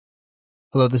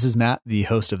Hello, this is Matt, the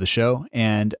host of the show,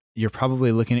 and you're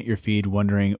probably looking at your feed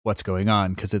wondering what's going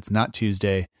on because it's not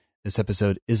Tuesday. This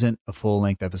episode isn't a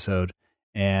full-length episode,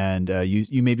 and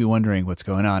you may be wondering what's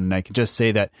going on. And I can just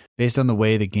say that based on the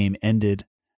way the game ended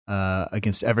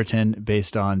against Everton,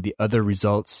 based on the other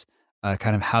results,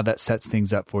 kind of how that sets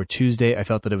things up for Tuesday, I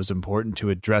felt that it was important to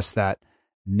address that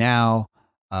now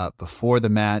before the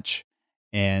match.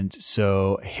 And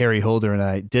so Harry Holder and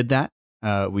I did that.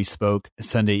 We spoke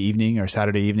Sunday evening or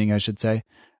Saturday evening, I should say,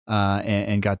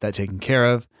 and got that taken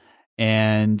care of.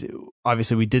 And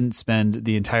obviously we didn't spend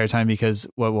the entire time because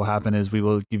what will happen is we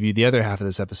will give you the other half of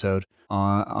this episode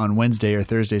on Wednesday or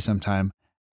Thursday sometime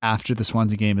after the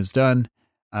Swansea game is done.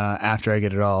 After I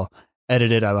get it all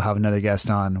edited, I will have another guest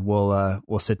on. We'll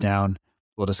sit down.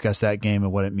 We'll discuss that game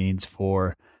and what it means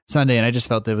for Sunday. And I just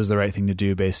felt that it was the right thing to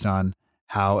do based on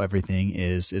how everything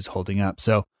is holding up.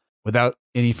 So without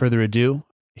any further ado,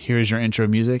 here's your intro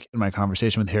music and my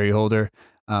conversation with Harry Holder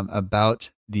about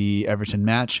the Everton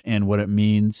match and what it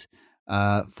means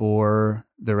for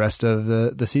the rest of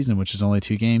the season, which is only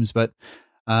 2 games. But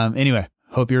anyway,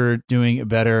 hope you're doing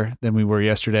better than we were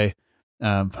yesterday,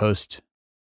 post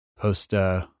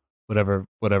whatever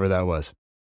that was.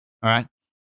 All right.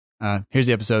 Here's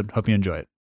the episode. Hope you enjoy it.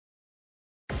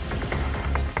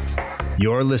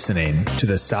 You're listening to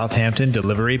the Southampton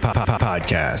Delivery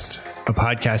Podcast, a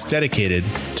podcast dedicated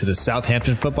to the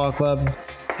Southampton Football Club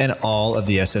and all of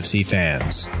the SFC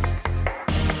fans.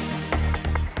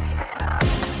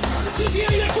 You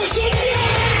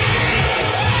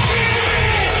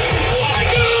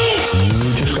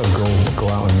just got to go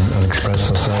out and express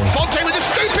ourselves. Fonte with a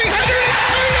scooping header.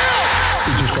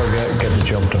 You just got to get the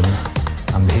job done.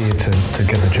 I'm here to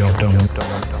get the job done.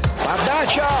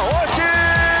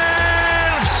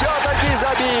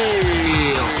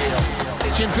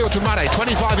 It's infield to Mane,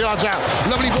 25 yards out.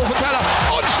 Lovely ball for Bella.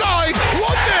 Onside, 1-0.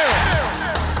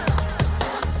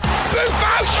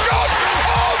 Buffon shot.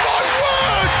 Oh my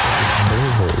word.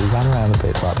 Unbelievable. He ran around the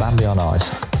pitch like Bambi on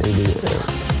ice. It was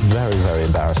very, very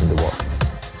embarrassing to watch.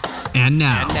 And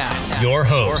now, your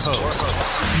host,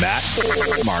 Matt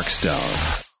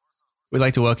Markstone. We'd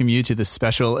like to welcome you to the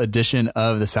special edition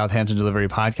of the Southampton Delivery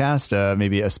Podcast,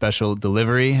 maybe a special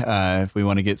delivery if we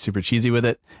want to get super cheesy with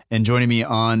it. And joining me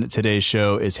on today's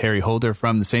show is Harry Holder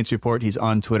from the Saints Report. He's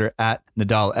on Twitter at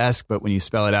Nadal-esque, but when you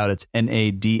spell it out, it's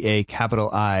Nada capital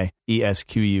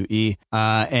IESQUE.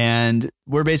 And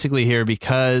we're basically here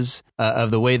because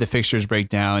of the way the fixtures break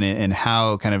down and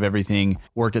how kind of everything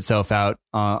worked itself out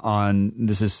on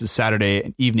this is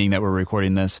Saturday evening that we're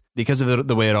recording this. Because of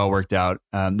the way it all worked out,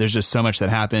 there's just so much that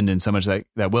happened and so much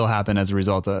that will happen as a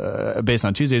result, based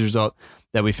on Tuesday's result,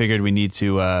 that we figured we need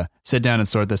to sit down and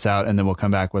sort this out, and then we'll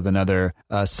come back with another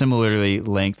similarly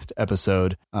lengthed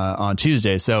episode on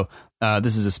Tuesday. So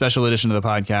this is a special edition of the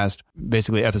podcast,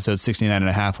 basically episode 69 and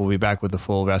a half. We'll be back with the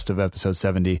full rest of episode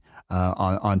 70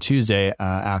 on Tuesday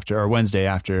Wednesday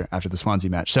after the Swansea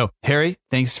match. So Harry,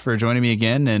 thanks for joining me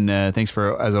again. And thanks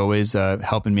for, as always,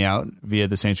 helping me out via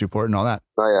the Saints Report and all that.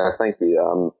 Oh yeah, thank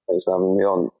you. Thanks for having me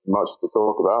on. Much to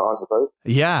talk about, I suppose.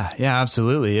 Yeah,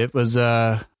 absolutely. It was,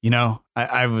 I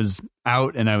was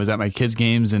out and I was at my kids'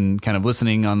 games and kind of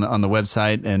listening on the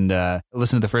website and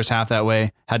listened to the first half that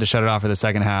way. Had to shut it off for the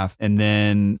second half, and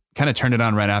then kind of turned it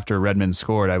on right after Redmond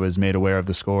scored. I was made aware of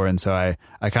the score, and so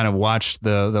I kind of watched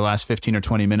the last 15 or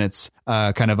 20 minutes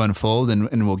kind of unfold,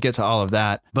 and we'll get to all of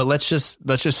that. But let's just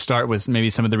start with maybe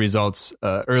some of the results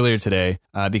earlier today,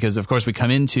 because of course we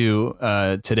come into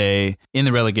today in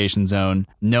the relegation zone,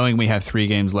 knowing we have 3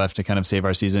 games left to kind of save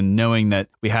our season, knowing that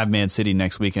we have Man City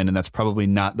next weekend, and that's probably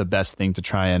not the best thing to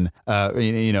try and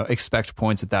expect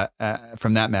points at that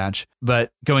from that match.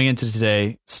 But going into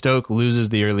today, Stoke loses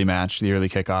the early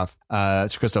kickoff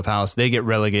to Crystal Palace. They get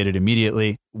relegated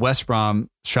immediately. West Brom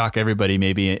shock everybody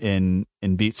maybe in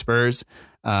beat Spurs.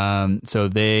 So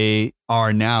they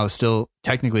are now still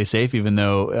technically safe, even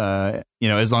though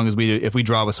as long as if we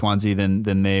draw with Swansea,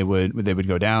 then they would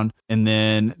go down. And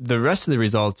then the rest of the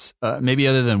results, maybe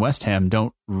other than West Ham,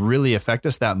 don't really affect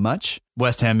us that much.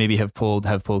 West Ham maybe have pulled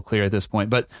clear at this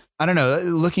point, but I don't know.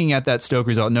 Looking at that Stoke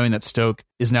result, knowing that Stoke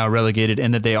is now relegated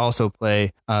and that they also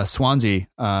play Swansea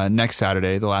next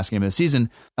Saturday, the last game of the season.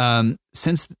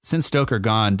 Since Stoke are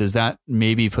gone, does that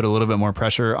maybe put a little bit more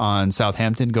pressure on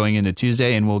Southampton going into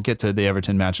Tuesday? And we'll get to the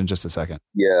Everton match in just a second.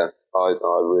 Yeah, I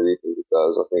really think it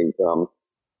does. I think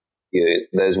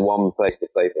there's one place to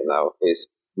play for now. It's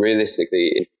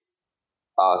realistically if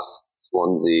us,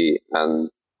 Swansea, and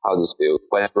Huddersfield,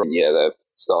 West Brom, they're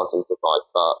starting to fight,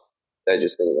 but they're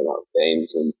just going to run out of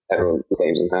games, and everyone with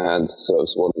games in hand sort of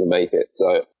wanting to make it.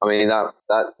 So, I mean, that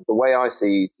the way I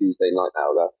see Tuesday night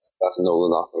now, that's an all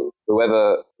or nothing.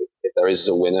 Whoever, if there is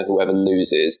a winner, whoever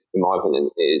loses, in my opinion,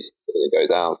 is going to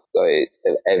go down. So it's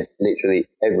literally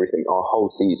everything. Our whole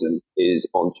season is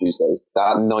on Tuesday.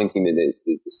 That 90 minutes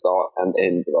is the start and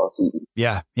end of our season.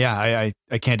 Yeah, I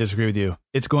can't disagree with you.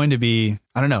 It's going to be,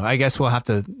 I don't know. I guess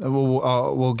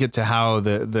we'll get to how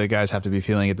the guys have to be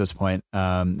feeling at this point,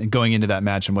 going into that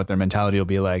match and what their mentality will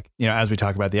be like, as we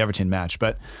talk about the Everton match.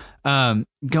 But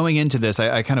going into this,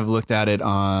 I kind of looked at it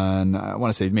on, I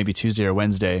want to say maybe Tuesday or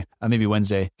Wednesday, maybe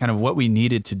Wednesday, kind of what we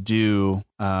needed to do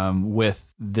with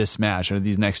this match or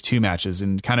these next two matches,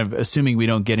 and kind of assuming we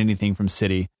don't get anything from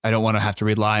City. I don't want to have to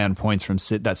rely on points from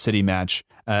that City match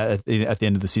at the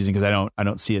end of the season, because I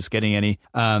don't see us getting any.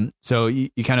 So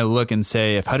you kind of look and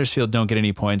say, if Huddersfield don't get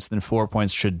any points, then 4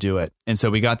 points should do it. And so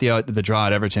we got the draw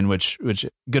at Everton, which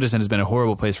Goodison has been a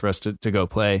horrible place for us to go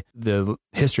play the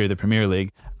history of the Premier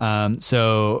League.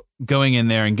 So going in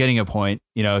there and getting a point,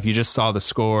 if you just saw the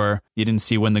score, you didn't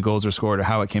see when the goals were scored or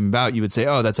how it came about, you would say,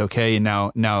 oh, that's okay. And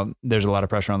now there's a lot of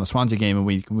pressure on the Swansea game, and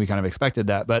we kind of expected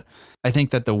that. But I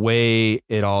think that the way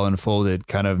it all unfolded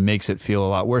kind of makes it feel a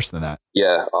lot worse than that.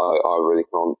 Yeah, I really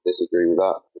can't disagree with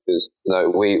that, because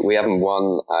we haven't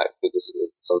won at Goodison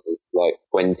something like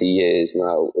 20 years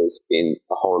now. It's been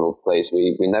a horrible place.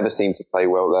 We never seem to play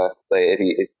well there. So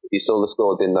if you saw the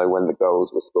score, didn't know when the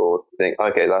goals were scored, you think,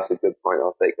 okay, that's a good point,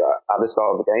 I'll take that. At the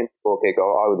start of the game, before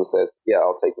kick-off, I would have said, yeah,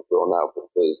 I'll take the draw now,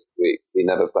 because we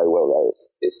never play well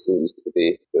there. It seems to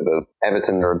be a bit of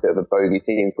Everton are a bit of a bogey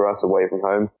team for us away from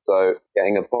home. So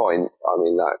getting a point, I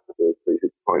mean, that could be a crucial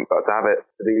point. But to have it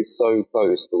to be so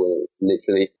close to winning,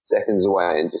 literally seconds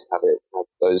away, and just have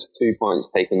those 2 points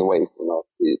taken away from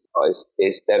us,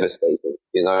 it's devastating.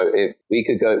 If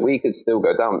we could still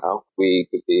go down now. We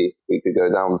could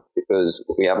go down because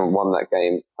we haven't won that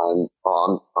game, and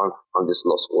I'm just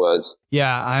lost for words.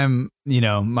 Yeah,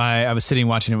 I was sitting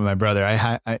watching it with my brother.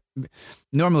 I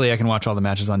normally I can watch all the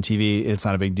matches on TV. It's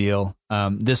not a big deal.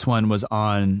 This one was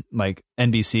on like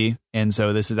NBC, and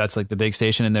so that's like the big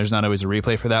station, and there's not always a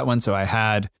replay for that one. So I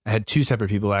had two separate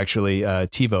people actually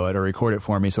TiVo it or record it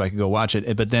for me so I could go watch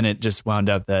it. But then it just wound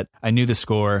up that I knew the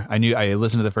score. I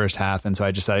listened to the first half, and so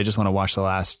I decided I just want to watch the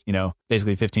last,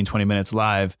 basically 15-20 minutes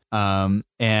live.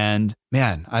 And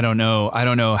man, I don't know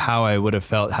how I would have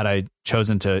felt had I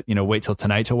chosen to, wait till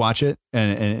tonight to watch it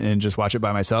and just watch it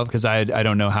by myself, because I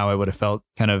don't know how I would have felt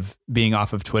kind of being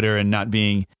off of Twitter and not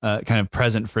being kind of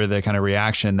present for the kind of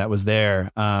reaction that was there.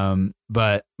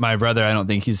 But my brother, I don't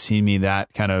think he's seen me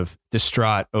that kind of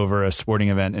distraught over a sporting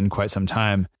event in quite some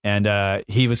time. And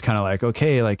he was kind of like,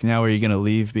 okay, like now are you going to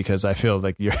leave? Because I feel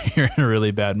like you're in a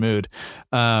really bad mood.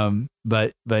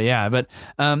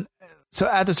 So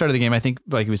at the start of the game, I think,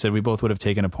 like we said, we both would have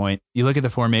taken a point. You look at the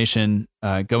formation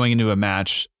going into a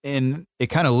match, and it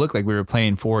kind of looked like we were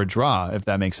playing for a draw, if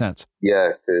that makes sense. Yeah,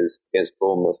 because against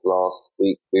Bournemouth last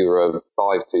week, we were a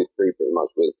 5-2-3 pretty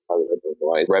much with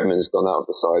Redmond's gone out of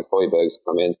the side, Højbjerg's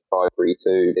come in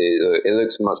 5-3-2. It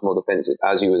looks much more defensive,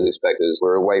 as you would expect. As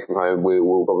we're away from home, we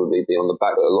will probably be on the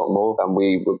back foot a lot more than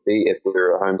we would be if we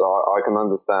were at home. So I can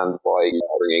understand why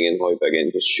bringing in Højbjerg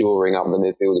and just shoring up the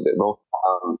midfield a bit more.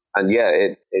 And yeah,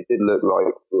 it did look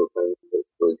like we were playing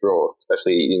for a draw,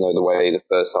 especially, the way the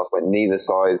first half went. Neither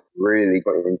side really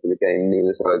got into the game,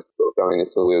 neither side got going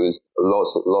at all. It was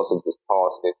lots of just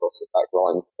passing across the back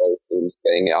line, both teams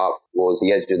getting it up towards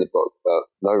the edge of the box, but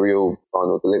no real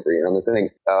final delivery. And I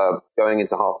think going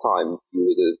into half time,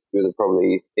 you would have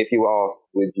probably, if you asked,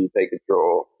 would you take a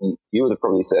draw, you would have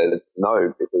probably said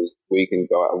no, because we can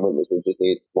go out and win this. We just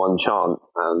need one chance,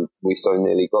 and we so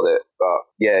nearly got it. But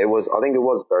yeah, I think it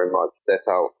was very much set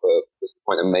out for this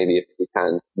point, and maybe if we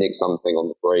can nick something on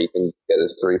the break and get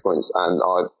us 3 points, and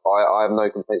I have no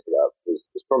complaints with that.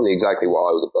 It's probably exactly what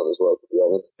I would have done as well, to be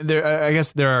honest. I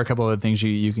guess there are a couple of things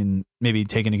you can maybe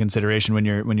take into consideration when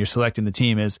you're selecting the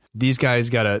team. Is these guys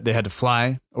they had to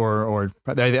fly, or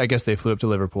I guess they flew up to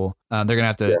Liverpool. They're gonna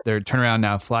have to they're turn around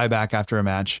now, fly back after a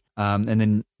match, and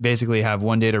then basically have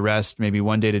 1 day to rest, maybe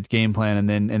 1 day to game plan,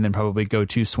 and then probably go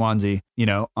to Swansea,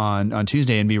 on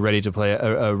Tuesday and be ready to play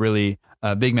a really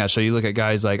big match. So you look at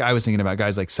guys like, I was thinking about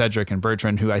guys like Cedric and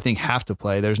Bertrand, who I think have to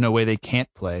play. There's no way they can't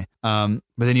play. But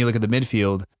then you look at the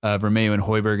midfield of Romeu and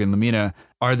Højbjerg and Lemina.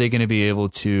 Are they going to be able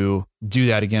to do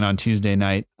that again on Tuesday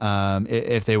night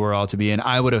if they were all to be in?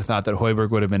 I would have thought that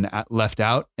Højbjerg would have been left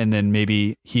out, and then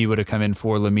maybe he would have come in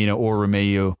for Lemina or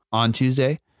Romeu on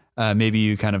Tuesday. Maybe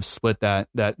you kind of split that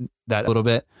a little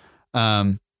bit.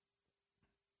 But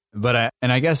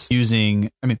I guess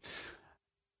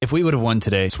if we would have won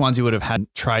today, Swansea would have had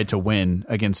tried to win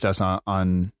against us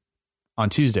on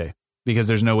Tuesday, because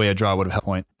there's no way a draw would have helped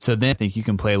point. So then I think you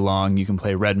can play long, you can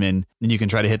play Redmond, and you can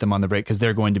try to hit them on the break because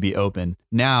they're going to be open.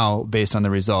 Now, based on the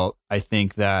result, I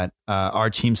think that our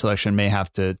team selection may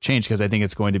have to change, because I think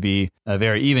it's going to be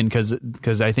very even,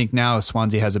 because I think now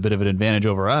Swansea has a bit of an advantage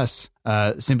over us,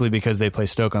 simply because they play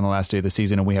Stoke on the last day of the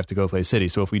season and we have to go play City.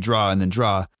 So if we draw and then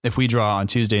draw, if we draw on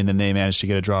Tuesday and then they manage to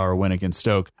get a draw or win against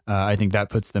Stoke, I think that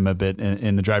puts them a bit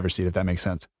in the driver's seat, if that makes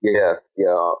sense. Yeah,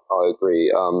 I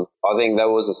agree. I think there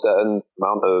was a certain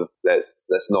amount of let's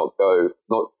not go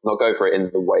for it in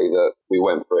the way that we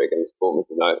went for it against Bournemouth.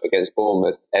 You know, against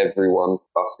Bournemouth, everyone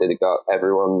busted a gut,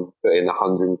 everyone put in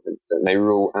 110%. They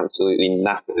were all absolutely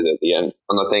knackered at the end,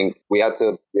 and I think we had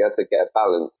to get a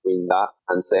balance between that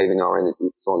and saving our energy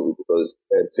for Swansea, because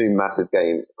they had two massive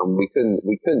games, and we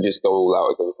couldn't just go all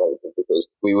out against Everton, because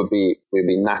we'd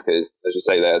be knackered. As you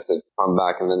say, they had to come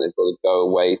back, and then they've got to go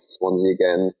away to Swansea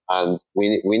again, and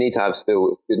we need to have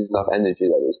still good enough energy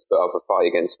levels to put up a fight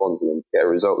against Swansea and get a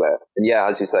result there. And yeah,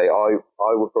 as you say, I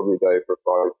would probably go for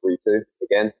a 5-3-2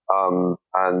 again.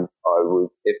 And I would,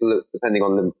 depending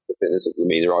on the fitness of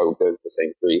Lemina, I would go for the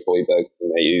same three: Højbjerg,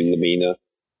 Mayu, Lemina.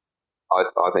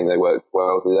 I think they worked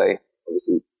well today.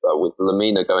 Obviously, with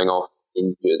Lemina going off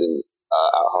injured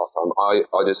at half time,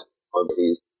 I just hope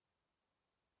he's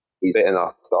fit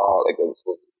enough to start against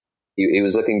Swansea. He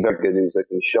was looking very good. He was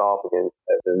looking sharp against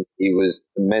Everton. He was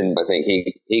immense. I think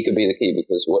he could be the key,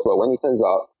 because when he turns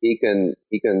up, he can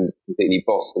completely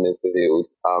boss the midfield.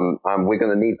 And we're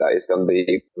going to need that. It's going to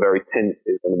be very tense.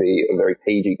 It's going to be a very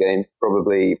cagey game.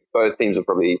 Probably both teams will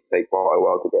probably take quite a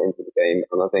while to get into the game.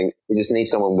 And I think we just need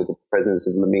someone with the presence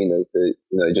of Lemina to,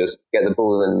 just get the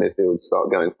ball in the midfield,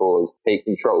 start going forward, take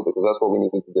control, because that's what we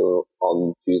need to do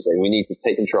on Tuesday. We need to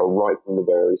take control right from the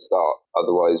very start.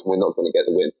 Otherwise, we're not going to get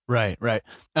the win. Right.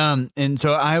 And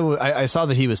so I saw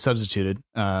that he was substituted,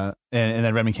 and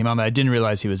then Redmond came on, but I didn't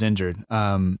realize he was injured.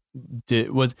 Did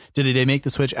they make the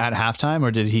switch at halftime,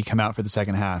 or did he come out for the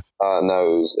second half?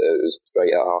 No, it was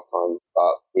straight at halftime.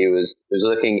 But he was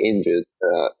looking injured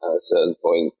at a certain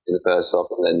point in the first half,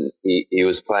 and then he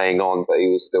was playing on, but he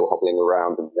was still hobbling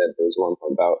around. And then there was one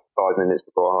time about 5 minutes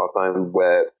before halftime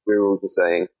where we were all just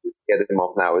saying, get him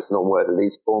off now. It's not worth it.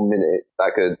 These 4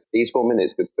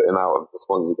 minutes could put him out of the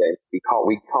Swansea game. We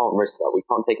can't risk that. We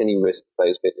can't take any risk to play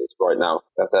his fitness right now.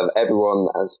 We have to have everyone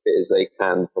as fit as they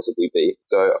can possibly be.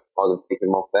 So I would take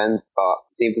him off then, but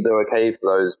he seemed to do okay for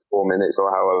those 4 minutes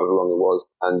or however long it was.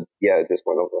 And yeah, it just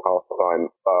went off at half time.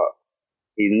 But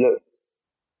it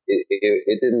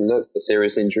didn't look a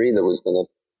serious injury that was going to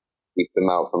keep him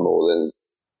out for more than,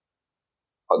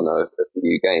 I don't know, a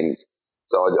few games.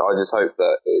 So I just hope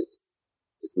that it's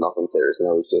nothing serious and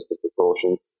it was just a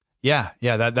precaution. Yeah,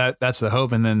 that's the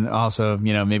hope. And then also,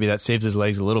 maybe that saves his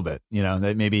legs a little bit,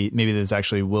 that maybe this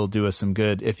actually will do us some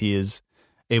good if he is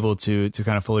able to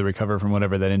kind of fully recover from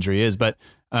whatever that injury is. But,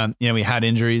 we had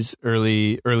injuries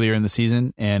earlier in the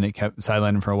season, and it kept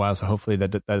sidelining for a while. So hopefully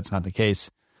that it's not the case.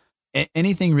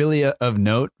 Anything really of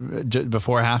note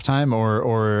before halftime,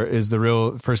 or is the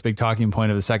real first big talking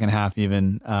point of the second half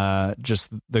even just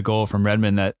the goal from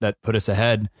Redmond that put us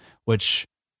ahead, which,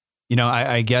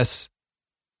 I guess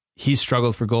he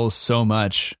struggled for goals so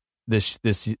much this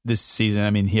season. I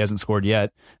mean, he hasn't scored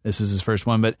yet. This was his first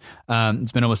one, but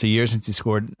it's been almost a year since he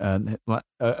scored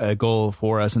a goal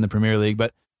for us in the Premier League.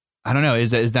 But I don't know,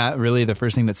 is that really the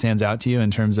first thing that stands out to you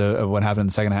in terms of what happened in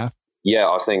the second half? Yeah,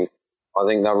 I think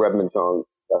that Redmond goal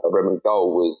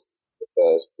was the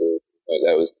first.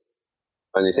 There was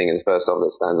only thing in the first half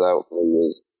that stands out for me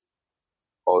was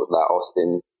that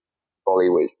Austin volley,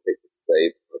 which picked the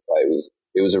save.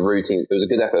 It was a routine. It was a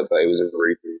good effort, but it was a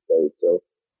routine save. So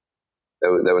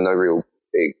there were no real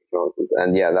big chances.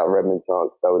 And yeah, that Redmond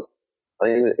chance, I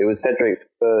think it was Cedric's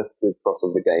first good cross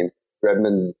of the game.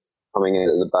 Redmond coming in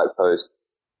at the back post,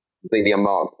 completely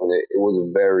unmarked, and it was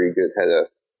a very good header.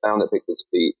 Down at Victor's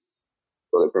feet,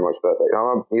 got it pretty much perfect.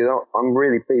 I'm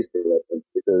really pleased with Redmond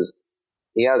because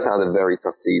he has had a very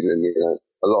tough season.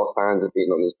 A lot of fans have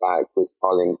been on his back, with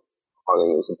piling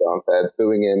is a bit unfair,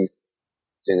 booing him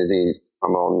as soon as he's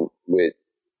come on, which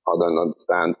I don't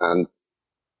understand. And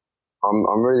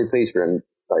I'm really pleased for him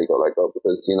that he got that goal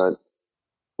because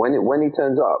when he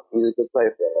turns up, he's a good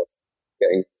player for us.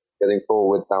 Getting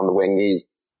forward down the wing, he's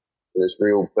this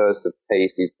real burst of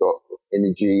pace. He's got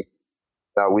energy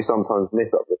that we sometimes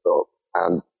miss up the top.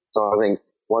 And so I think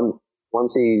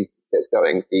once he gets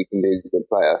going, he can be a good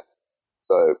player.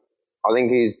 So I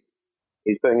think he's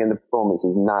putting in the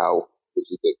performances now, which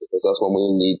is good because that's when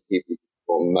we need people to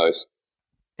perform most.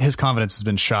 his confidence has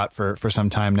been shot for some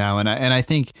time now. And I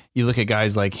think you look at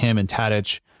guys like him and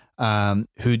Tadic,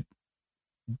 who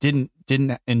didn't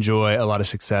enjoy a lot of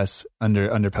success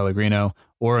under Pellegrino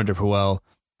or under Puel.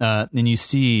 And you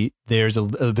see there's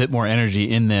a bit more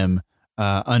energy in them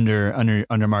under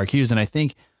Mark Hughes. And I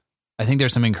think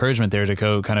there's some encouragement there to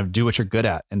go kind of do what you're good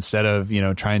at instead of,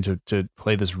 trying to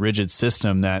play this rigid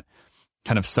system that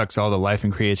kind of sucks all the life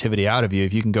and creativity out of you.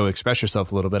 If you can go express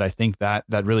yourself a little bit, I think that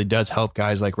really does help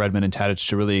guys like Redmond and Tadic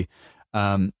to really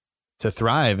to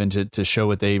thrive and to show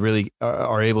what they really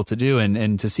are able to do.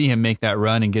 And to see him make that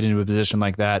run and get into a position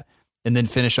like that and then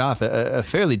finish off a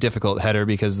fairly difficult header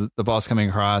because the ball's coming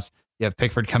across. You have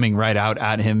Pickford coming right out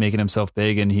at him, making himself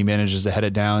big, and he manages to head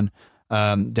it down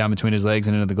between his legs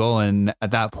and into the goal. And at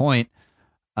that point,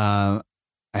 I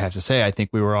have to say, I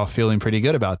think we were all feeling pretty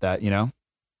good about that,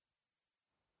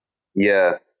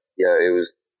 Yeah, it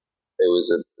was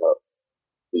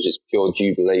just pure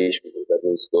jubilation when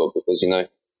Redmond scored because you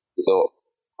thought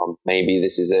maybe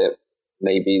this is it,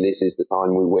 maybe this is the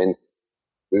time we win.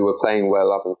 We were playing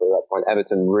well up until that point.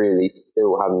 Everton really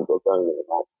still hadn't got going in the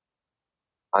match,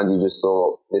 and you just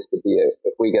thought this could be it.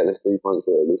 If we get the 3 points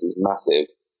here, this is massive.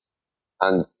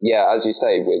 And yeah, as you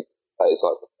say, with players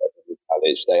like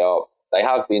Tadic, they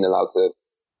have been allowed to,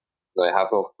 they have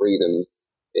more freedom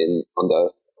under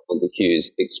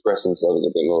Hughes, express themselves a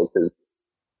bit more because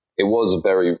it was a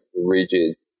very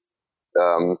rigid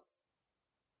style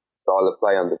of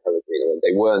play under Pellegrino.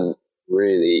 They weren't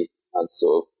really had to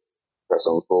sort of press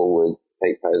on forward,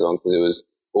 take players on because it was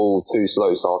all too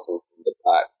slow starting from the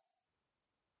back.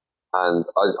 And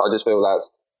I just feel that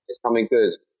it's coming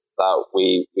good that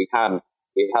we have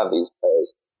these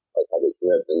players like Tadic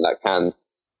and Redmond that can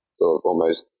sort of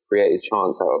almost create a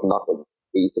chance out of nothing,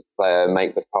 beat a player,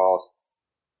 make the pass.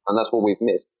 And that's what we've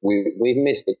missed. We've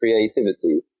missed the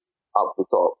creativity up the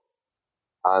top.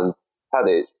 And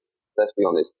Tadic, let's be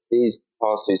honest, these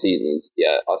past 2 seasons,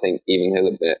 yeah, I think even he'll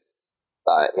admit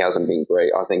that he hasn't been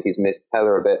great. I think he's missed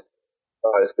Pella a bit.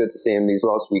 But it's good to see him these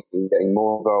last weeks getting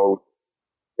more goals,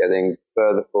 getting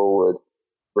further forward,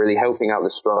 really helping out the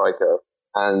striker.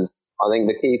 And I think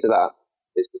the key to that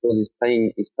is because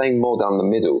he's playing more down the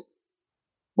middle.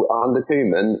 Under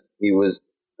Koeman, he was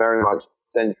very much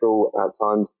central at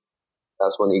times.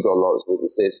 That's when he got lots of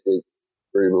his assists with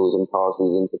through balls and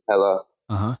passes into Pella.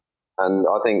 Uh-huh. And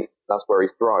I think that's where he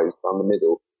thrives, down the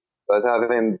middle. So to have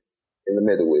him in the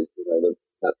middle with the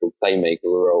natural playmaker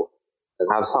role and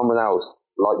have someone else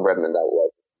like Redmond out there,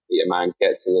 beat a man,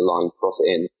 get to the line, cross it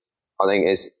in, I think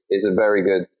it's a very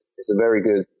good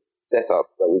setup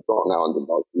that we've got now under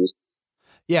Mark Hughes.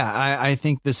 Yeah, I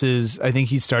think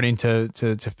he's starting to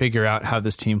figure out how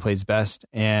this team plays best.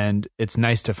 And it's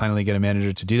nice to finally get a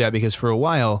manager to do that because for a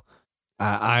while,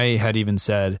 I had even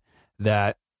said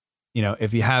that,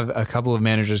 if you have a couple of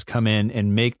managers come in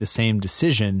and make the same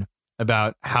decision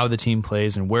about how the team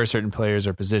plays and where certain players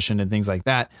are positioned and things like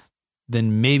that,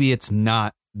 then maybe it's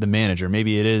not the manager.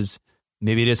 Maybe it is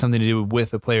something to do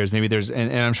with the players. Maybe there's,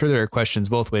 and I'm sure there are questions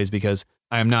both ways because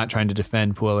I am not trying to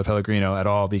defend Puel or Pellegrino at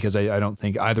all because I don't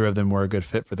think either of them were a good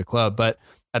fit for the club. But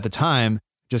at the time,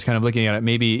 just kind of looking at it,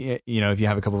 maybe, if you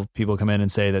have a couple of people come in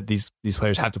and say that these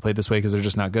players have to play this way because they're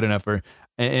just not good enough, or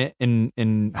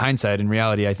in hindsight, in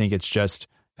reality, I think it's just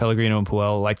Pellegrino and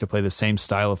Puel like to play the same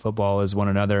style of football as one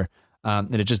another,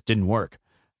 and it just didn't work.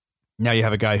 Now you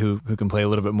have a guy who can play a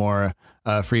little bit more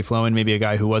free flowing, maybe a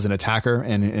guy who was an attacker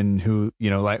and who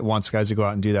wants guys to go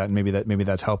out and do that, and maybe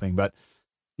that's helping. But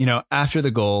after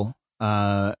the goal,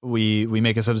 we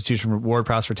make a substitution from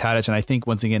Ward-Prowse for Tadic, and I think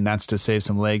once again that's to save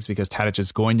some legs because Tadic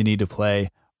is going to need to play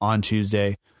on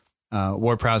Tuesday.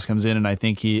 Ward-Prowse comes in, and I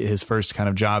think his first kind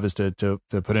of job is to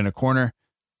put in a corner,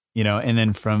 and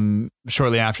then from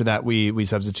shortly after that we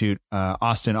substitute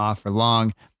Austin off for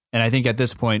Long. And I think at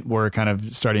this point, we're kind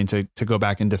of starting to go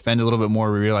back and defend a little bit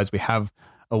more. We realize we have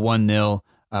a 1-0.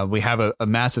 We have a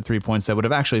massive 3 points that would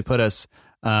have actually put us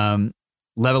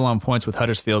level on points with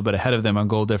Huddersfield, but ahead of them on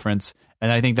goal difference.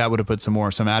 And I think that would have put some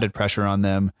added pressure on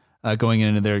them going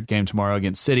into their game tomorrow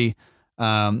against City,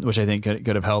 which I think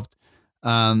could have helped.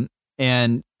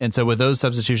 And so with those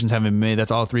substitutions having been made, that's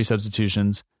all 3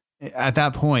 substitutions. At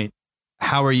that point,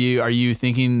 how are you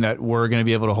thinking that we're going to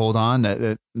be able to hold on,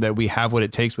 that we have what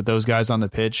it takes with those guys on the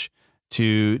pitch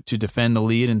to defend the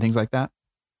lead and things like that?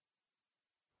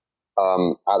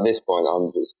 At this point,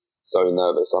 I'm just so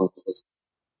nervous.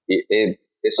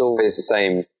 It's always the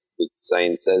same with the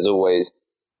Saints. There's always,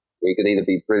 we could either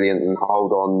be brilliant and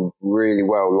hold on really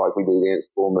well like we did against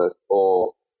Bournemouth,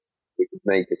 or we could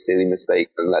make a silly mistake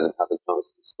and let them have a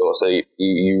chance to score. So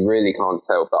you really can't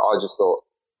tell. But I just thought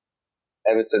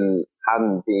Everton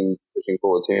hadn't been pushing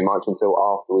forward too much until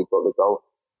after we got the goal.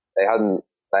 They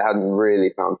hadn't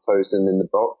really found Tosin in the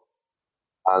box,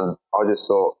 and I just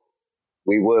thought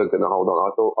we were going to hold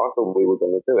on. I thought we were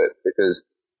going to do it because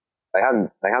they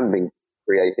hadn't been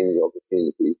creating the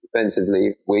opportunities.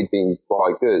 Defensively, we'd been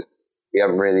quite good. We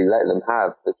haven't really let them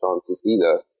have the chances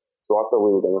either. So I thought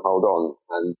we were going to hold on.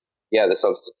 And yeah, the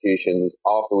substitutions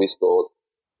after we scored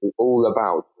was all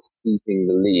about just keeping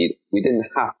the lead. We didn't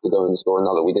have to go and score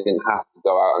another. We didn't have to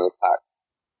go out and attack.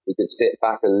 We could sit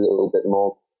back a little bit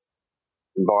more,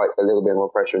 invite a little bit more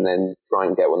pressure, and then try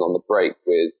and get one on the break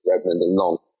with Redmond and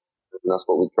Long. And that's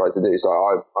what we tried to do. So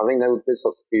I think they were good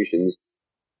substitutions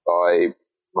by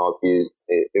Mark Hughes.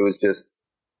 It was just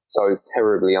so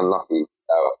terribly unlucky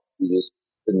that we just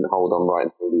couldn't hold on right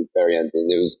until the very end.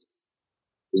 And it was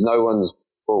no one's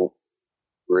fault,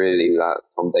 really, that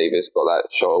Tom Davis got that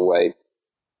shot away.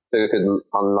 Took an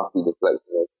unlucky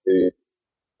deflection or two,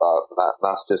 but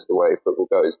that's just the way football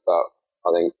goes. But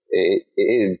I think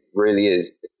it really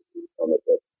is.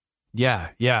 Yeah.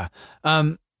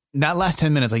 That last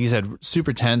 10 minutes, like you said,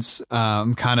 super tense,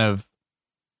 kind of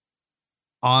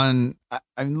on,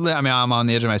 I mean, I'm on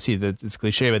the edge of my seat. It's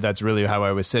cliche, but that's really how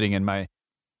I was sitting in my,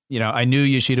 I knew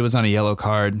Yoshida was on a yellow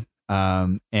card,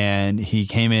 and he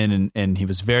came in and he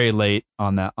was very late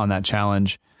on that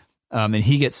challenge. And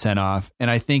he gets sent off. And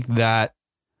I think that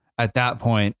at that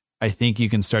point, I think you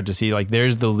can start to see, like,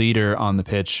 there's the leader on the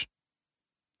pitch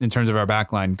in terms of our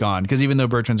backline gone. Because even though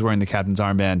Bertrand's wearing the captain's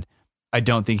armband, I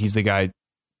don't think he's the guy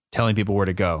telling people where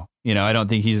to go. I don't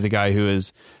think he's the guy who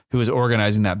is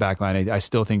organizing that backline. I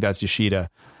still think that's Yoshida.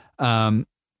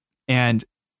 And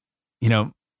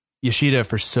Yoshida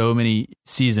for so many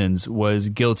seasons was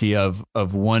guilty of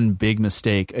one big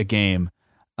mistake a game.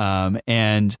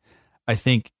 And I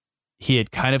think he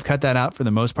had kind of cut that out for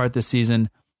the most part this season,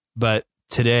 but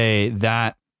today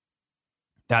that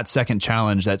second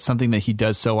challenge, that's something that he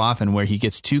does so often where he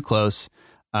gets too close.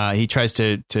 He tries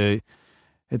to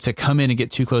come in and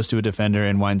get too close to a defender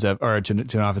and winds up, or to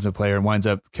an offensive player, and winds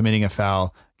up committing a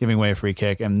foul, giving away a free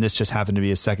kick. And this just happened to be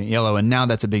his second yellow. And now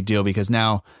that's a big deal because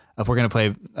now if we're going to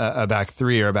play a back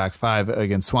three or a back five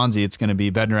against Swansea, it's going to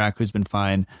be Bednarak, who's been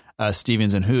fine,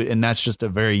 Stevens and Hoot. And that's just a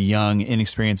very young,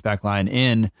 inexperienced back line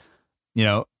in,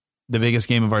 the biggest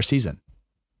game of our season.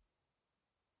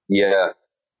 Yeah,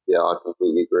 I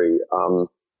completely agree.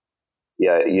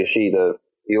 Yoshida,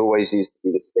 he always used to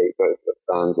be the scapegoat for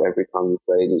fans every time he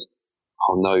played.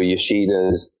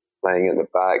 Yoshida's playing at the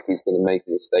back, he's going to make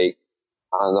a mistake.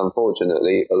 And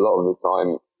unfortunately, a lot of the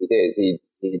time he did.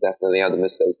 He definitely had a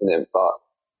mistake in him. But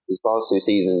his past two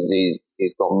seasons,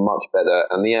 he's got much better,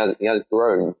 and he has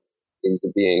grown into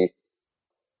being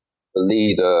the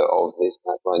leader of this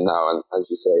backline now. And as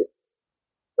you say,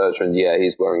 Bertrand,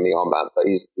 he's wearing the armband, but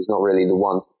he's not really the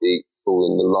one to be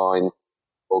calling the line,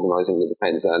 organising the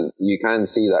defence, and you can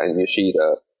see that in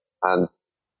Yoshida. And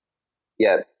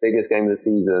biggest game of the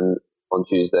season on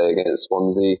Tuesday against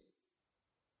Swansea.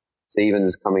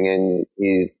 Stevens coming in,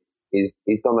 he's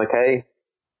done okay,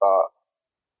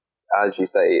 but as you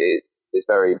say, it's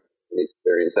very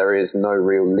inexperienced. There is no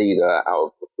real leader out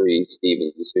of the three,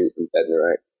 Stevens, Hoot and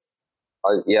Bednarak.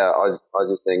 I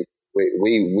just think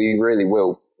we really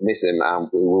will miss him, and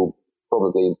we will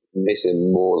probably miss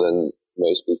him more than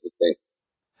most people think.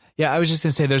 Yeah, I was just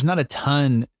going to say there's not a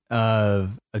ton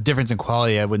of a difference in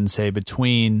quality, I wouldn't say,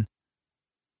 between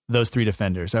those three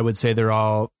defenders. I would say they're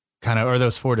all kind of, or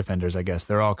those four defenders, I guess,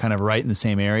 they're all kind of right in the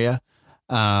same area.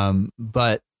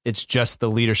 But it's just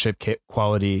the leadership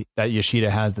quality that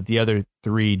Yoshida has that the other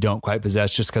three don't quite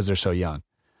possess just because they're so young.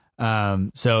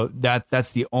 So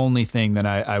that's the only thing that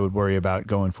I would worry about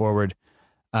going forward.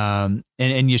 And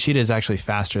Yoshida is actually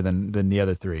faster than the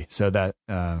other three. So that,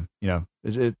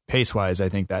 pace wise, I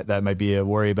think that might be a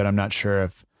worry, but I'm not sure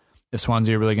if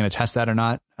Swansea are really going to test that or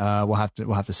not. We'll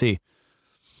have to see.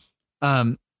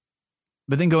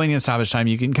 But then going into stoppage time,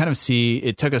 you can kind of see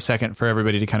it took a second for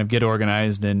everybody to kind of get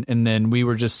organized. And then we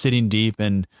were just sitting deep.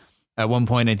 And at one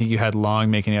point, I think you had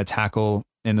Long making a tackle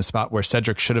in the spot where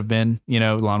Cedric should have been.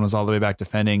 Long was all the way back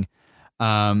defending.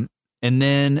 And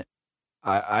then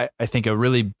I think a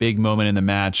really big moment in the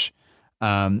match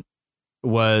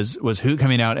was Hoot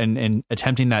coming out and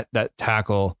attempting that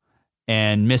tackle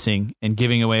and missing and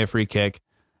giving away a free kick.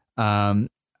 I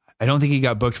don't think he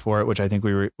got booked for it, which I think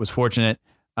was fortunate.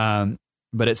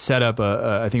 But it set up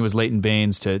I think it was Leighton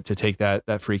Baines to take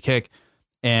that free kick,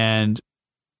 and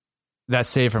that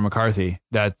save from McCarthy.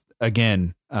 That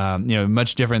again,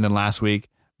 much different than last week,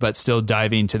 but still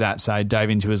diving to that side,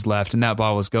 diving to his left, and that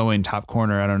ball was going top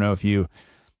corner. I don't know if you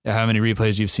how many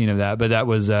replays you've seen of that, but that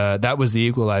was the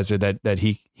equalizer that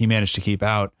he managed to keep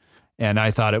out. And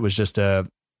I thought it was just a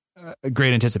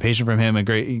great anticipation from him,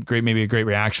 maybe a great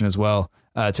reaction as well,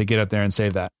 to get up there and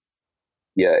save that.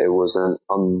 Yeah, it was an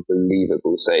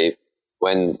unbelievable save.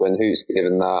 When Hoot's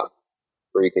given that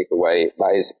free kick away,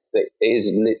 it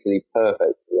is literally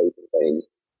perfect for Leighton Baines.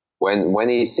 When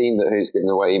he's seen that Hoot's given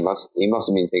away, he must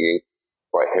have been thinking,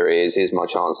 right, here it is, here's my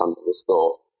chance, I'm going to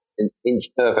score. An inch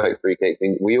perfect free kick. I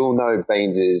mean, we all know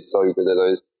Baines is so good at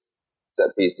those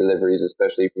set piece deliveries,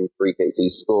 especially from free kicks.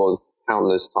 He's scored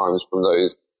countless times from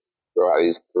those throughout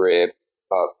his career,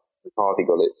 but McCarthy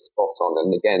got it spot on.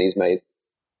 And again, he's made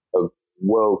a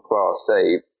world-class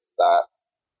save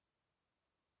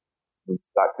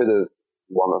that could have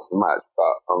won us the match,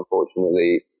 but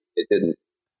unfortunately it didn't.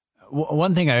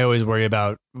 One thing I always worry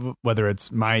about, whether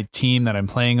it's my team that I'm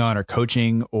playing on or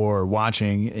coaching or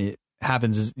watching, it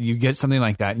happens is you get something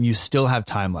like that and you still have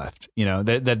time left. You know,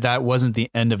 that wasn't the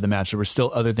end of the match. There were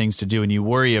still other things to do, and you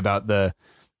worry about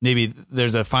maybe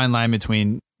there's a fine line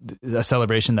between a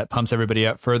celebration that pumps everybody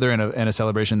up further and a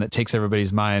celebration that takes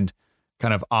everybody's mind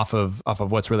kind of off of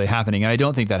what's really happening. And I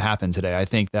don't think that happened today. I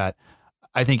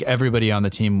think everybody on the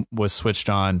team was switched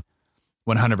on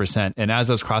 100%. And as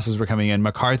those crosses were coming in,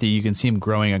 McCarthy, you can see him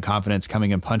growing in confidence,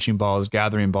 coming and punching balls,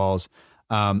 gathering balls.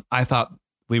 I thought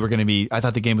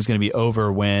the game was going to be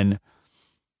over when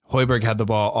Højbjerg had the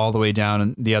ball all the way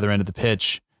down the other end of the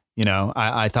pitch. You know,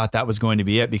 I thought that was going to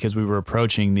be it because we were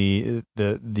approaching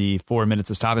the 4 minutes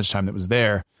of stoppage time that was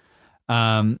there.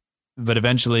 But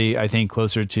eventually, I think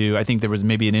there was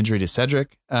maybe an injury to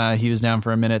Cedric. He was down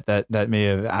for a minute that may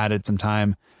have added some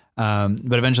time.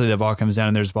 But eventually the ball comes down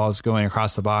and there's balls going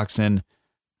across the box. And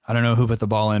I don't know who put the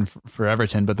ball in for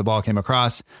Everton, but the ball came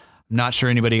across. I'm not sure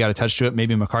anybody got a touch to it.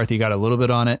 Maybe McCarthy got a little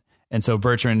bit on it. And so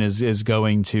Bertrand is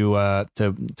going to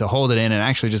hold it in and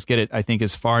actually just get it, I think,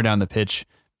 as far down the pitch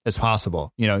as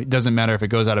possible. You know, it doesn't matter if it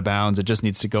goes out of bounds. It just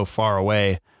needs to go far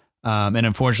away. And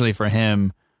unfortunately for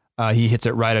him, he hits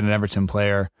it right at an Everton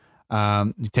player.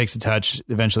 He takes a touch.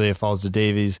 Eventually it falls to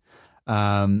Davies,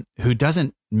 who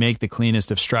doesn't make the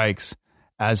cleanest of strikes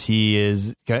as he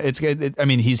is.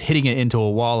 He's hitting it into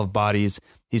a wall of bodies.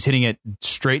 He's hitting it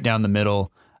straight down the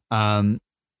middle.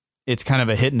 It's kind of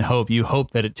a hit and hope. You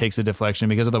hope that it takes a deflection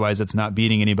because otherwise it's not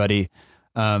beating anybody.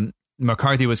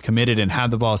 McCarthy was committed and had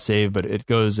the ball saved, but it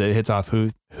hits off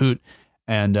Hoot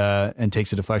and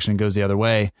takes a deflection and goes the other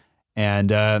way.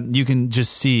 And you can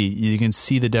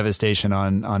see the devastation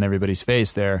on everybody's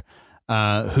face there.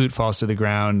 Hoot falls to the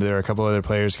ground. There are a couple other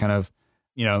players kind of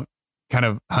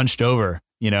hunched over,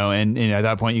 and at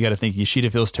that point you got to think Yoshida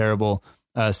feels terrible,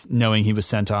 knowing he was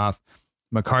sent off.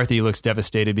 McCarthy looks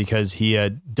devastated because he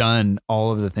had done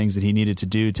all of the things that he needed to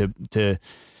do to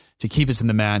keep us in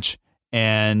the match.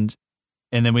 And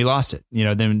then we lost it,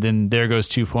 then there goes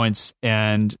 2 points.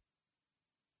 And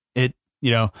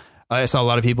I saw a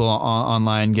lot of people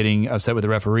online getting upset with the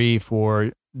referee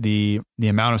for the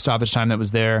amount of stoppage time that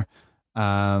was there,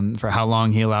 for how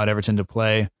long he allowed Everton to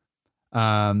play.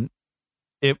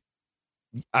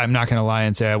 I'm not going to lie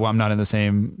and say, I'm not in the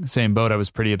same boat. I was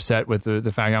pretty upset with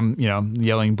the fact I'm,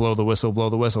 yelling, blow the whistle,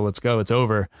 let's go, it's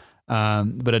over.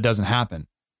 But it doesn't happen.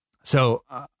 So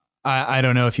I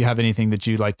don't know if you have anything that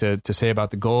you'd like to say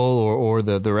about the goal or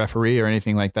the referee or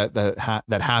anything like that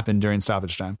happened during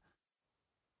stoppage time.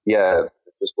 Yeah,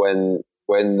 just when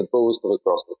the ball's come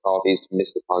across, McCarthy's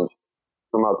missed the punch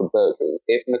from out to Bertrand.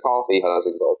 If McCarthy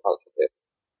hasn't got a touch of it,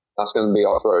 that's going to be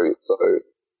our throw. So if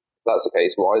that's the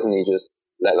case, why doesn't he just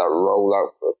let that roll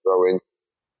out for a throw in?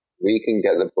 We can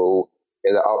get the ball,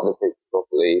 get it out of the pitch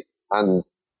properly, and of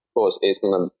course it's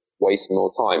going to waste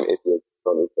more time if you're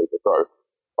trying to take a throw.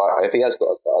 But if he has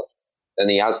got a touch, then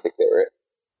he has to clear it.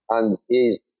 And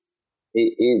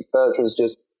Bertrand's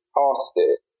just passed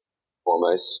it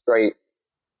almost straight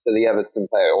to the Everton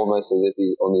player, almost as if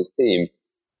he's on his team.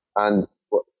 And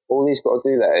all he's got to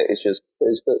do there is just put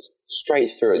his foot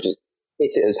straight through it, just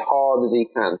hit it as hard as he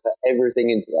can, put everything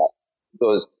into that.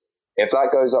 Because if that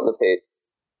goes up the pitch,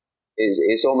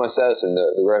 it's almost certain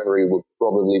that the referee would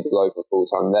probably blow for full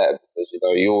time there, because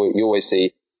you always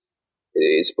see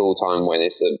it's full time when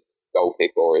it's a goal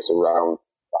kick or it's around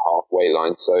the halfway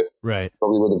line. So right,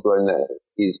 probably would have blown there.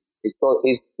 He's just got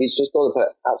to put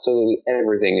absolutely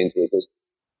everything into it. Just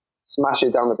smash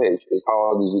it down the pitch as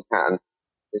hard as you can,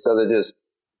 instead of just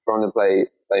trying to play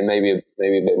maybe a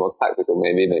bit more tactical,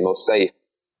 maybe a bit more safe.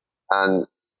 And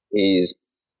he's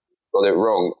got it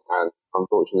wrong, and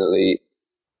unfortunately,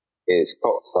 it's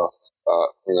cost us. But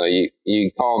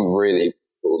you can't really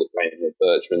pull the blame of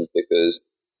Bertrand, because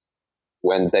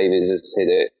when Davies has hit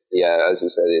it, yeah, as you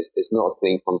said, it's not a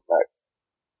clean contact.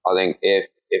 I think if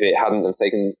it hadn't have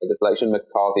taken a deflection,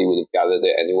 McCarthy would have gathered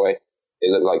it anyway.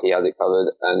 It looked like he had it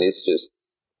covered, and it's just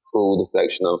cruel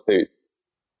deflection on Hoot.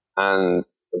 And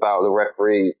about the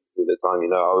referee at the time,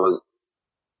 I was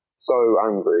so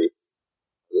angry at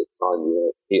the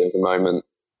time, heat of the moment.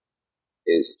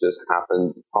 It's just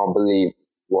happened. You can't believe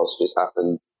what's just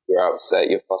happened. You're upset,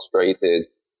 you're frustrated,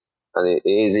 and it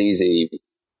is easy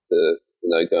to,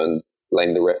 go and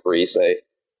blame the referee, say,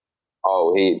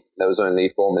 there was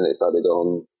only 4 minutes added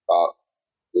on, but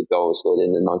the goal was scored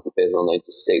in the 95th or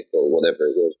 96th or whatever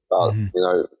it was. But,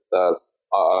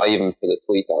 I even put a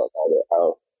tweet out about it,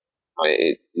 how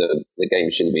the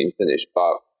game should have been finished.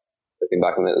 But looking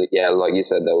back on it, like you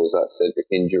said, there was that Cedric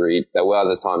injury. There were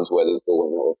other times where the ball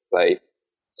went out of play.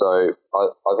 So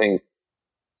I think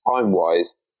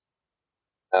time-wise,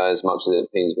 as much as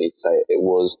it pains me to say it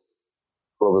was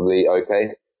probably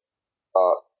okay.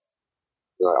 But,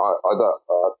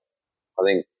 I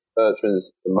think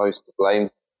Bertrand's the most to blame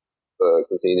for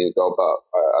conceding a goal. But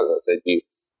as I said, you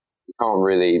can't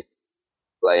really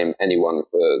blame anyone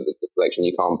for the deflection.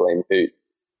 You can't blame Hoot,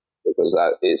 because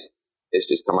it's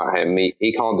just come at him.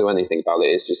 He can't do anything about it.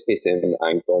 It's just hit him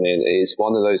and gone in. It's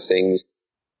one of those things.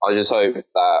 I just hope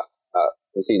that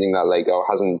conceding that late goal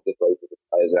hasn't deflated the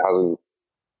players. It hasn't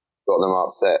got them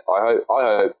upset. I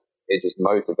hope it just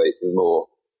motivates them more.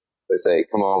 They say,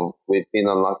 come on, we've been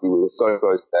unlucky. We were so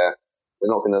close there. We're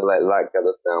not going to let that get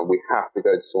us down. We have to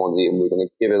go to Swansea and we're going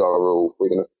to give it our all. We're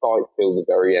going to fight till the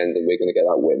very end and we're going to get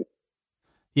that win.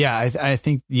 Yeah, I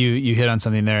think you hit on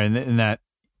something there in that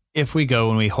if we go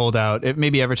and we hold out,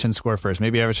 maybe Everton score first,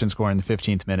 maybe Everton score in the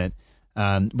 15th minute.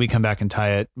 We come back and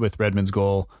tie it with Redmond's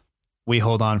goal. We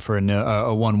hold on for a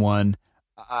 1-1.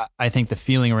 I think the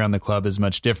feeling around the club is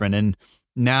much different. And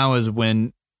now is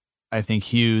when I think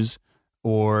Hughes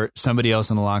or somebody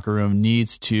else in the locker room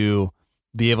needs to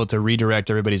be able to redirect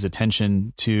everybody's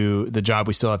attention to the job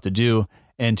we still have to do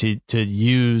and to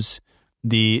use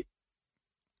the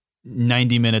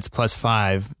 90 minutes plus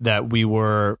 5 that we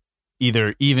were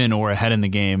either even or ahead in the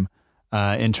game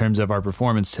in terms of our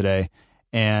performance today,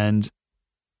 and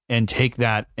take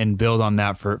that and build on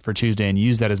that for Tuesday and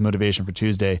use that as motivation for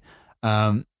Tuesday.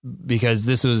 Because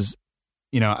this was,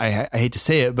 I hate to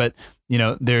say it, but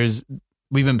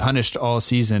we've been punished all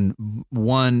season,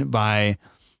 one by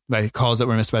calls that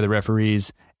were missed by the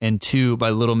referees, and two by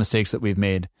little mistakes that we've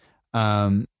made.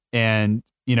 And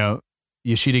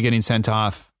Yoshida getting sent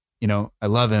off, I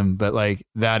love him, but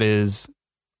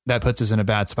that puts us in a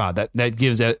bad spot. That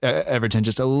gives Everton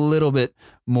just a little bit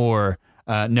more,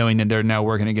 knowing that they're now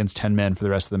working against 10 men for the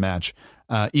rest of the match,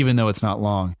 even though it's not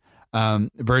long.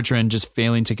 Bertrand just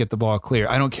failing to get the ball clear.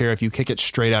 I don't care if you kick it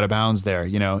straight out of bounds there.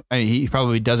 He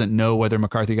probably doesn't know whether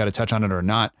McCarthy got a touch on it or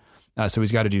not. So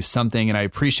he's got to do something. And I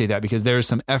appreciate that because there's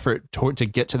some effort to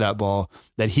get to that ball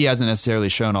that he hasn't necessarily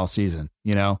shown all season,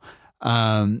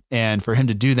 and for him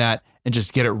to do that and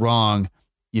just get it wrong,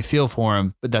 you feel for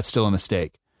him, but that's still a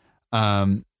mistake.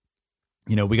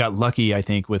 We got lucky, I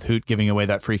think, with Hoot giving away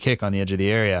that free kick on the edge of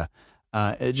the area,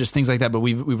 just things like that. But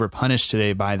we were punished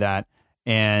today by that.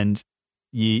 And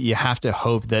you have to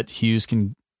hope that Hughes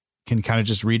can kind of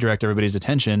just redirect everybody's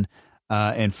attention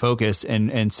and focus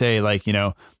and say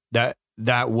that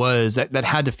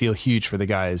had to feel huge for the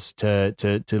guys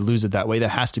to lose it that way. That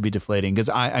has to be deflating because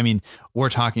I mean we're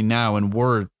talking now and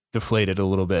we're deflated a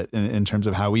little bit in terms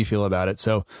of how we feel about it.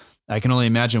 So I can only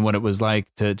imagine what it was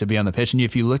like to be on the pitch. And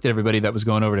if you looked at everybody that was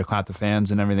going over to clap the fans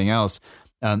and everything else,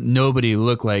 nobody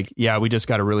looked like, yeah, we just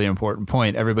got a really important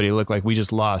point. Everybody looked like we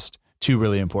just lost 2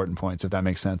 really important points, if that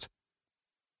makes sense.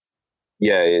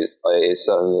 Yeah, it's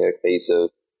certainly a case of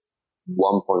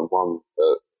 1.1 for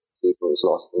 2 points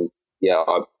lost. And yeah,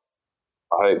 I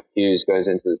hope Hughes goes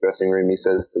into the dressing room. He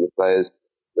says to the players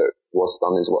that what's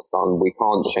done is what's done. We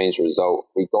can't change the result.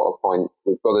 We've got a point.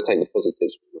 We've got to take the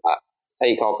positives from that.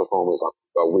 Take our performance up.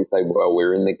 Well, we played well. We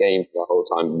were in the game for the whole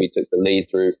time. We took the lead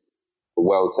through a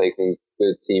well-taken,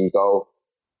 good team goal.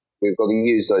 We've got to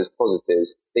use those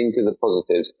positives. Think of the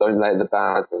positives. Don't let the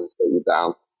bad things get you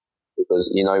down.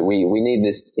 Because, we need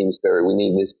this team spirit. We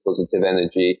need this positive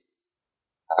energy.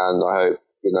 And I hope,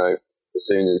 as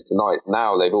soon as tonight,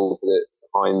 now they've all put it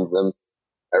behind them.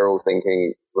 They're all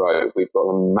thinking, right, we've got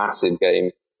a massive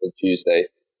game on Tuesday.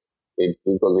 We've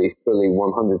got to be fully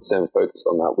 100% focused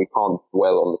on that. We can't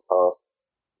dwell on the past.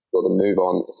 We've got to move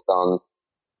on. It's done.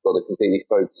 We've got to completely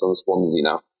focus on Swansea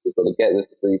now. We've got to get the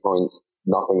 3 points.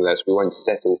 Nothing less. We won't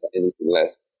settle for anything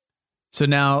less. So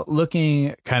now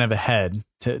looking kind of ahead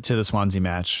to the Swansea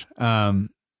match,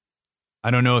 I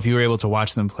don't know if you were able to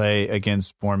watch them play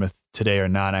against Bournemouth today or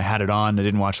not. I had it on. I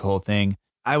didn't watch the whole thing.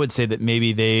 I would say that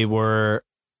maybe they were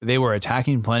they were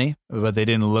attacking plenty, but they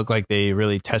didn't look like they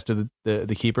really tested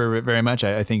the keeper very much.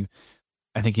 I think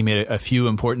he made a few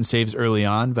important saves early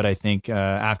on, but I think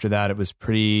after that it was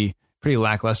pretty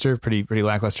lackluster, pretty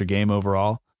lackluster game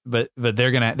overall. But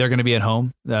they're gonna be at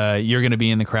home. You're gonna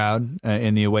be in the crowd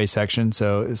in the away section,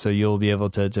 so you'll be able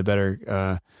to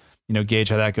better gauge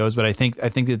how that goes. But I think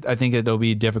it'll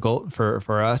be difficult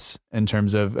for us in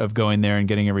terms of going there and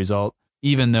getting a result,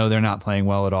 even though they're not playing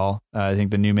well at all. I think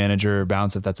the new manager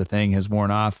bounce, if that's a thing, has worn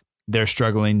off. They're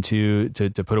struggling to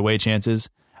put away chances,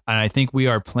 and I think we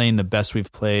are playing the best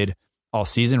we've played all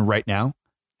season right now.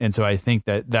 And so I think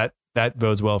that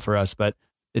bodes well for us, but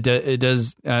it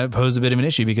does pose a bit of an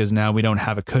issue because now we don't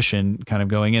have a cushion kind of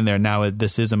going in there. Now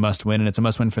this is a must win, and it's a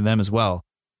must win for them as well.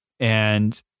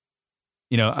 And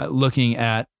looking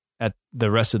at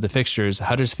the rest of the fixtures,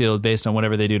 Huddersfield, based on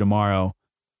whatever they do tomorrow,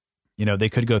 they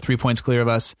could go 3 points clear of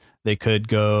us. They could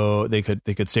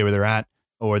stay where they're at,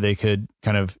 or they could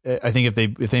kind of, I think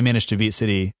if they manage to beat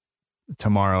City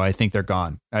tomorrow, I think they're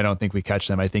gone. I don't think we catch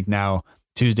them. I think now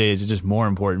Tuesday is just more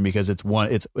important because it's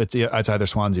either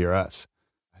Swansea or us.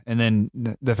 And then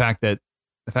the fact that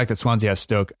Swansea has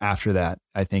Stoke after that,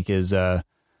 I think gives them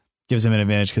an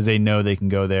advantage because they know they can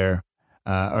go there.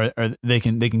 Or they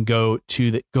can go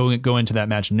into that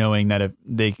match knowing that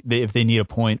if they need a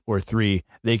point or 3,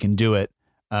 they can do it.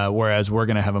 Whereas we're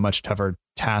going to have a much tougher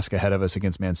task ahead of us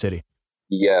against Man City.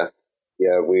 Yeah.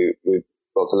 We've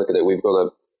got to look at it. We've got to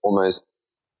almost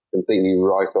completely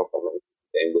write off on the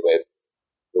game.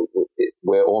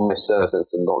 We're almost certain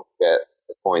to not get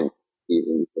a point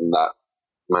even from that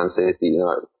Man City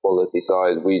quality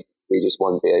side. We just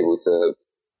won't be able to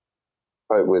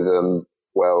cope with them.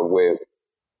 Well, we've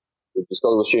just got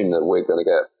to assume that we're going to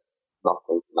get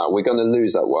nothing from that. We're going to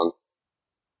lose that one.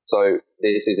 So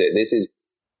this is it. This is,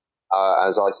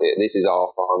 as I see it, this is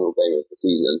our final game of the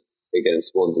season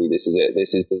against Swansea. This is it.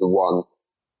 This is the one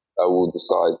that will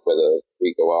decide whether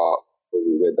we go up or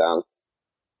we go down.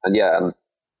 And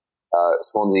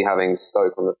Swansea having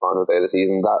Stoke on the final day of the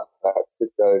season, that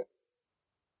could go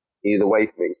either way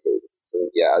for me. So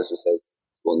as you said,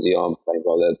 Swansea aren't playing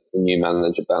well. The new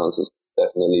manager balance has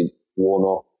definitely worn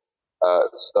off.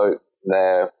 Stoke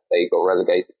they got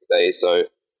relegated today, so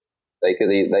they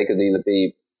could either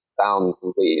be down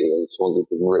completely and Swansea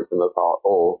could rip them apart,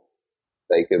 or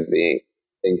they could be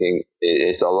thinking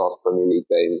it's our last Premier League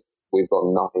game. We've got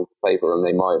nothing to play for, and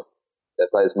their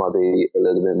players might be a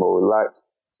little bit more relaxed,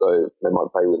 so they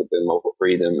might play with a bit more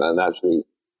freedom and actually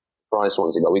try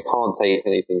Swansea. But we can't take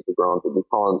anything for granted. We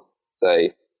can't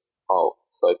say,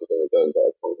 Stoke are going to go and get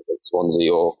a point against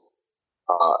Swansea, or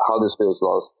Huddersfield's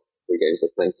last 3 games. They're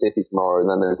playing City tomorrow, and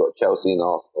then they've got Chelsea and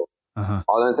Arsenal. I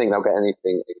don't think they'll get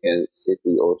anything against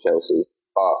City or Chelsea,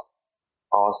 but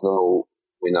Arsenal,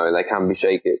 we know they can be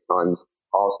shaky at times.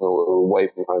 Arsenal are away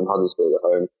from home, Huddersfield at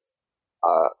home.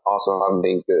 Arsenal haven't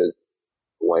been good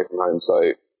away from home, so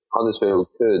Huddersfield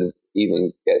could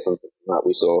even get something from that.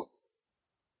 We saw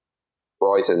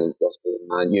Brighton and just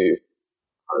Man U,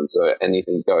 and so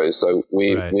anything goes. So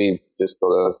we've just got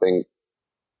to think,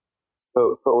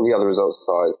 put all the other results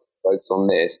aside, focus on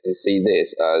this and see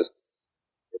this as,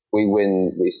 if we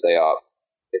win, we stay up.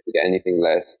 If we get anything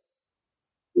less,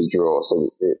 we draw. So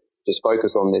just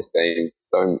focus on this game.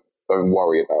 Don't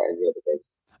worry about any other game.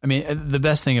 I mean, the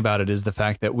best thing about it is the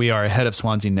fact that we are ahead of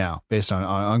Swansea now based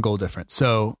on goal difference.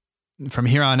 So from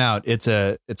here on out, it's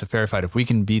a fair fight. If we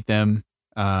can beat them,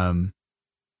 then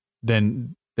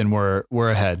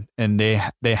we're ahead, and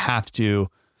they have to.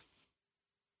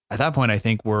 At that point, I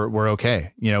think we're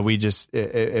okay. We just,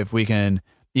 if we can,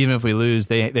 even if we lose,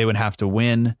 they would have to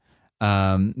win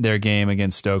their game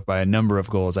against Stoke by a number of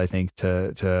goals, I think,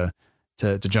 to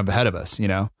jump ahead of us.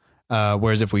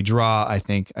 Whereas if we draw, I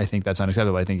think that's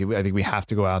unacceptable. I think we have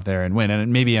to go out there and win.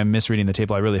 And maybe I'm misreading the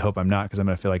table. I really hope I'm not, because I'm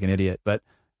going to feel like an idiot. But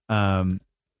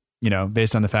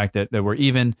based on the fact that we're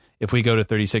even, if we go to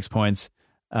 36 points,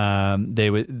 they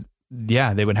would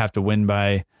have to win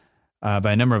by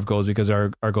a number of goals, because our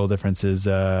goal difference is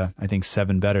I think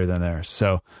 7 better than theirs.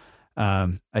 So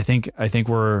I think like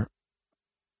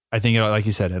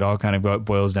you said, it all kind of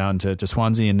boils down to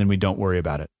Swansea, and then we don't worry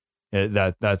about it.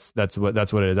 That's what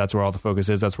it is. That's where all the focus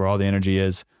is. That's where all the energy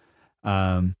is.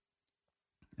 I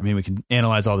mean, we can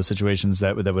analyze all the situations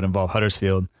that would involve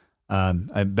Huddersfield.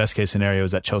 Best case scenario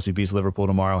is that Chelsea beats Liverpool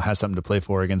tomorrow, has something to play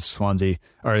for against Swansea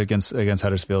or against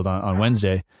Huddersfield on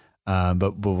Wednesday.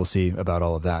 But we'll see about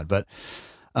all of that. But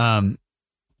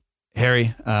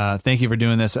Harry, thank you for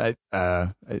doing this.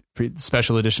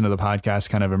 Special edition of the podcast,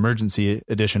 kind of emergency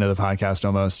edition of the podcast,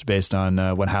 almost based on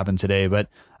what happened today. But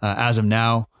as of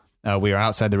now, We are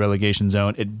outside the relegation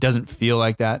zone. It doesn't feel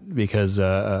like that because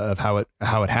of how it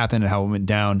happened and how it went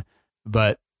down.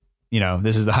 But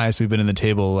this is the highest we've been in the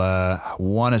table. I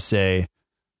want to say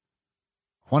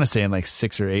in like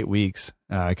 6 or 8 weeks.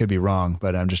 I could be wrong,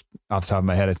 but I'm just off the top of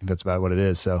my head. I think that's about what it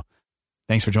is. So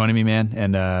thanks for joining me, man,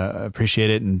 and appreciate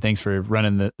it. And thanks for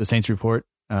running the Saints Report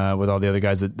with all the other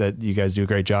guys that you guys do a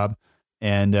great job.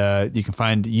 And you can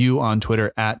find you on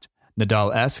Twitter at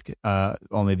Nadal-esque.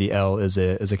 Only the L is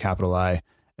a capital I.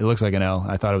 It looks like an L.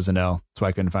 I thought it was an L. That's why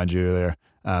I couldn't find you earlier.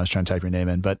 I was trying to type your name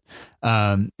in, but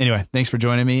anyway, thanks for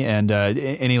joining me. And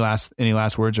any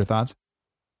last words or thoughts?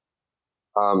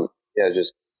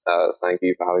 Just thank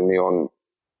you for having me on. It's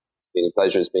been a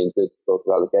pleasure. It's been good to talk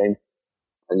about the game,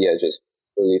 and just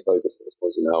fully focus on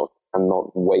this now and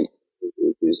not wait.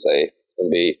 As you say, it's going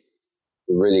to be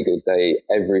a really good day.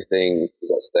 Everything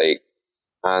is at stake,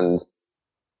 and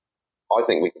I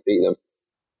think we can beat them.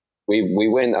 We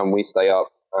win and we stay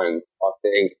up, and I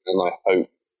think and I hope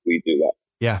we do that.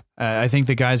 Yeah, I think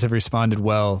the guys have responded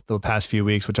well the past few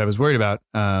weeks, which I was worried about,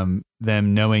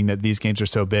 them knowing that these games are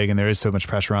so big and there is so much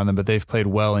pressure on them, but they've played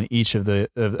well in each of the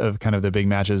kind of the big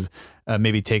matches,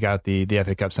 maybe take out the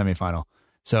FA Cup semifinal.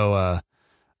 So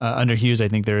under Hughes, I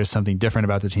think there is something different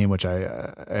about the team, which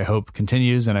I hope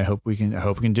continues, and I hope we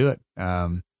can do it.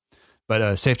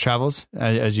 But safe travels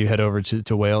as you head over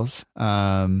to Wales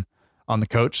on the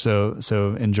coach.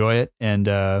 So enjoy it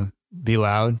and be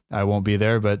loud. I won't be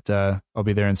there, but I'll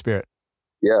be there in spirit.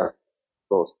 Yeah, of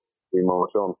course. We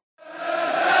march on.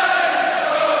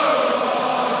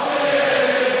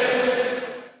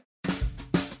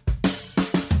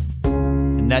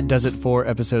 And that does it for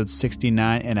episode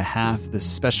 69 and a half, the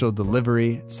special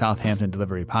delivery, Southampton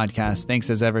Delivery Podcast. Thanks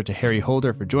as ever to Harry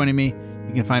Holder for joining me.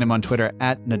 You can find him on Twitter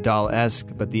at Nadal-esque,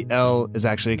 but the L is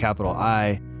actually a capital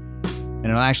I. And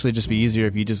it'll actually just be easier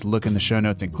if you just look in the show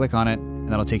notes and click on it,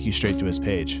 and that'll take you straight to his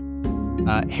page.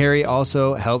 Harry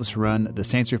also helps run the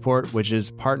Saints Report, which is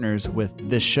partners with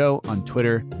this show on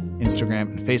Twitter,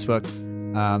 Instagram, and Facebook.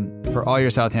 For all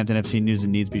your Southampton FC news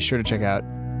and needs, be sure to check out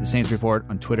the Saints Report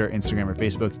on Twitter, Instagram, or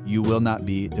Facebook. You will not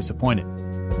be disappointed.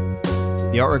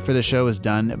 The artwork for the show is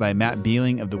done by Matt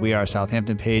Beeling of the We Are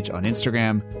Southampton page on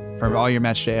Instagram. For all your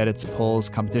matchday edits, polls,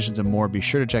 competitions, and more, be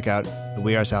sure to check out the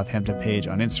We Are Southampton page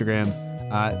on Instagram.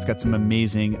 It's got some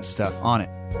amazing stuff on it.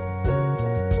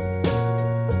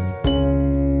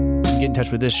 You can get in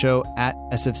touch with this show at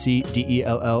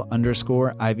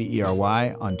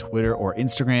SFCDELL_IVERY on Twitter or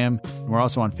Instagram. And we're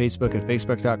also on Facebook at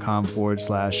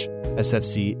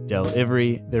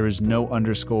facebook.com/SFCDelIvery. There is no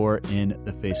underscore in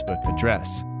the Facebook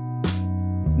address.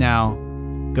 Now,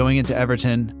 going into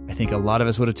Everton, I think a lot of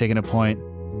us would have taken a point,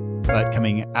 but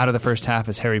coming out of the first half,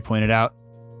 as Harry pointed out,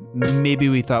 maybe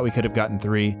we thought we could have gotten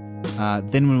 3.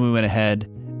 Then when we went ahead,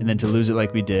 and then to lose it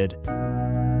like we did,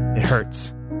 it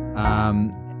hurts.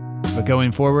 But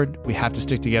going forward, we have to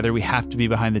stick together. We have to be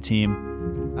behind the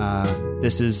team.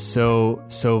 This is so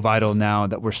vital now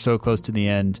that we're so close to the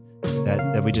end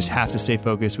that we just have to stay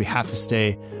focused. We have to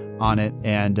stay on it.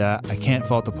 And I can't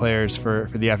fault the players for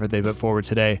the effort they put forward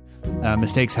today.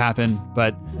 Mistakes happen,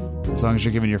 but as long as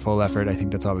you're giving your full effort, I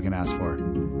think that's all we can ask for.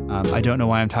 I don't know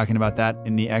why I'm talking about that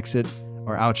in the exit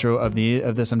or outro of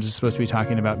this. I'm just supposed to be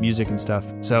talking about music and stuff.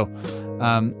 So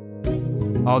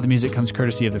all the music comes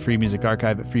courtesy of the Free Music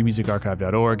Archive at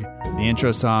freemusicarchive.org. The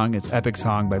intro song is Epic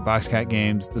Song by Boxcat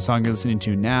Games. The song you're listening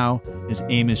to now is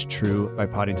Aim is True by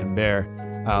Poddington Bear.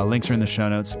 Links are in the show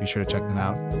notes. Be sure to check them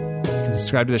out. You can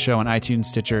subscribe to the show on iTunes,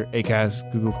 Stitcher,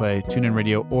 Acast, Google Play, TuneIn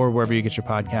Radio, or wherever you get your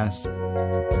podcast.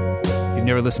 If you've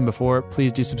never listened before,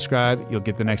 please do subscribe. You'll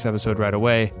get the next episode right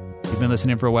away. If you've been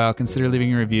listening for a while, consider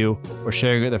leaving a review or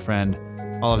sharing it with a friend.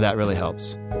 All of that really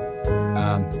helps.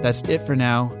 That's it for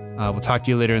now. We'll talk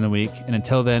to you later in the week. And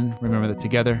until then, remember that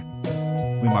together,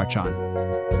 we march on.